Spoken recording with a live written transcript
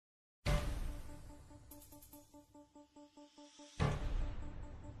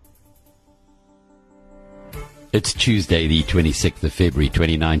It's Tuesday, the 26th of February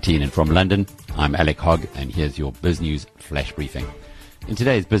 2019, and from London, I'm Alec Hogg, and here's your BizNews Flash Briefing. In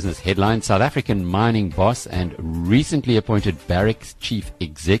today's business headline, South African mining boss and recently appointed Barrick's chief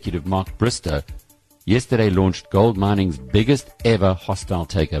executive Mark Bristow yesterday launched gold mining's biggest ever hostile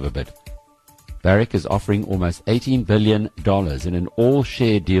takeover bid. Barrick is offering almost $18 billion in an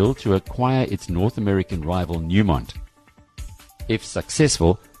all-share deal to acquire its North American rival Newmont. If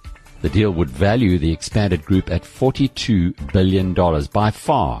successful, the deal would value the expanded group at $42 billion, by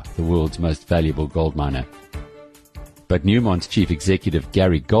far the world's most valuable gold miner. But Newmont's chief executive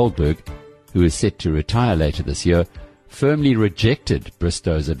Gary Goldberg, who is set to retire later this year, firmly rejected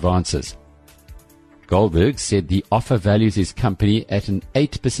Bristow's advances. Goldberg said the offer values his company at an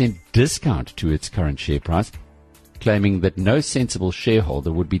 8% discount to its current share price, claiming that no sensible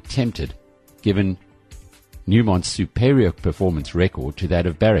shareholder would be tempted given Newmont's superior performance record to that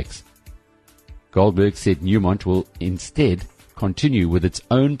of Barrick's. Goldberg said Newmont will instead continue with its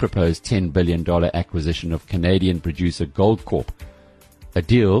own proposed $10 billion acquisition of Canadian producer Goldcorp, a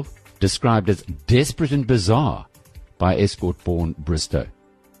deal described as desperate and bizarre by Escort-born Bristow.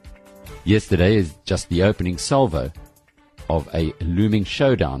 Yesterday is just the opening salvo of a looming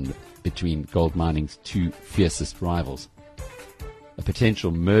showdown between gold mining's two fiercest rivals. A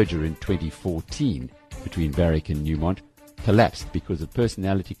potential merger in 2014 between Barrick and Newmont collapsed because of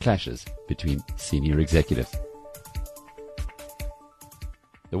personality clashes between senior executives.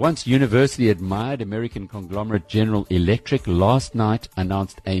 The once universally admired American conglomerate General Electric last night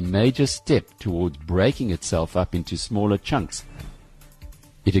announced a major step towards breaking itself up into smaller chunks.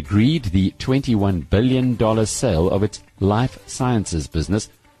 It agreed the $21 billion sale of its life sciences business,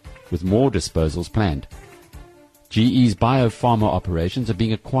 with more disposals planned. GE's biopharma operations are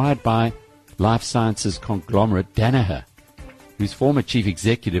being acquired by life sciences conglomerate Danaher, whose former chief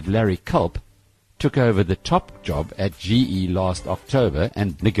executive Larry Culp took over the top job at GE last October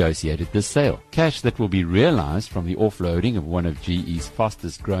and negotiated this sale. Cash that will be realized from the offloading of one of GE's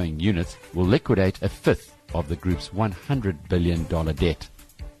fastest growing units will liquidate a fifth of the group's $100 billion debt.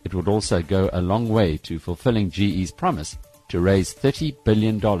 It would also go a long way to fulfilling GE's promise to raise $30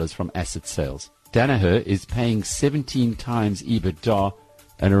 billion from asset sales. Danaher is paying 17 times EBITDA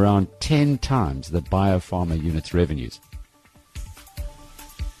and around 10 times the biopharma unit's revenues.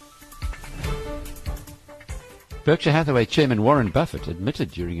 Berkshire Hathaway chairman Warren Buffett admitted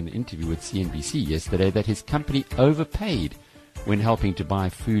during an interview with CNBC yesterday that his company overpaid when helping to buy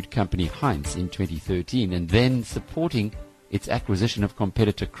food company Heinz in 2013 and then supporting its acquisition of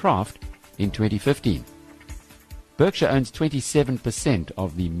competitor Kraft in 2015. Berkshire owns 27%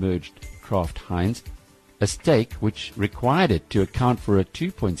 of the merged Kraft Heinz, a stake which required it to account for a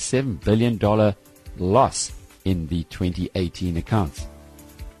 $2.7 billion loss in the 2018 accounts.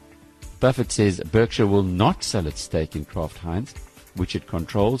 Buffett says Berkshire will not sell its stake in Kraft Heinz, which it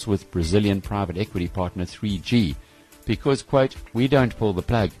controls with Brazilian private equity partner 3G, because, quote, "we don't pull the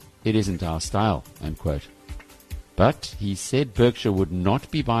plug, it isn't our style," unquote. But he said Berkshire would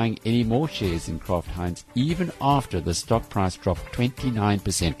not be buying any more shares in Kraft Heinz even after the stock price dropped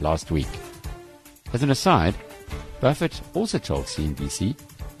 29% last week. As an aside, Buffett also told CNBC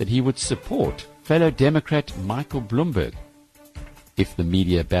that he would support fellow Democrat Michael Bloomberg if the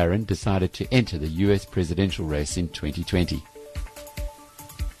media baron decided to enter the U.S. presidential race in 2020.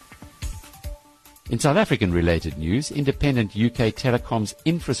 In South African-related news, independent UK telecoms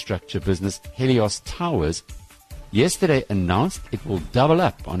infrastructure business Helios Towers yesterday announced it will double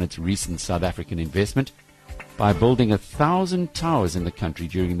up on its recent South African investment by building 1,000 towers in the country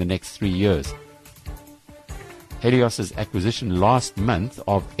during the next 3 years. Helios's acquisition last month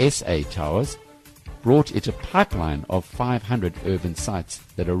of SA Towers brought it a pipeline of 500 urban sites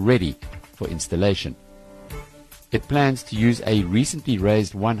that are ready for installation. It plans to use a recently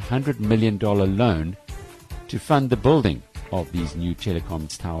raised $100 million loan to fund the building of these new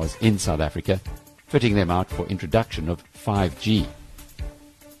telecoms towers in South Africa, fitting them out for introduction of 5G.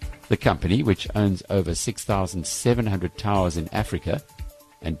 The company, which owns over 6,700 towers in Africa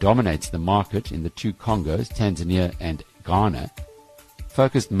and dominates the market in the two Congos, Tanzania and Ghana,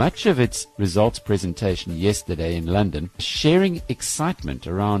 focused much of its results presentation yesterday in London, sharing excitement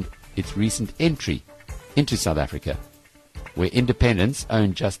around its recent entry into South Africa, where independents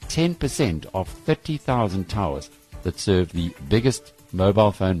own just 10% of 30,000 towers that serve the biggest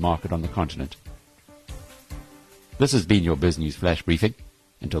mobile phone market on the continent. This has been your BizNews Flash Briefing.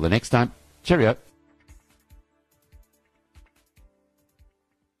 Until the next time, cheerio.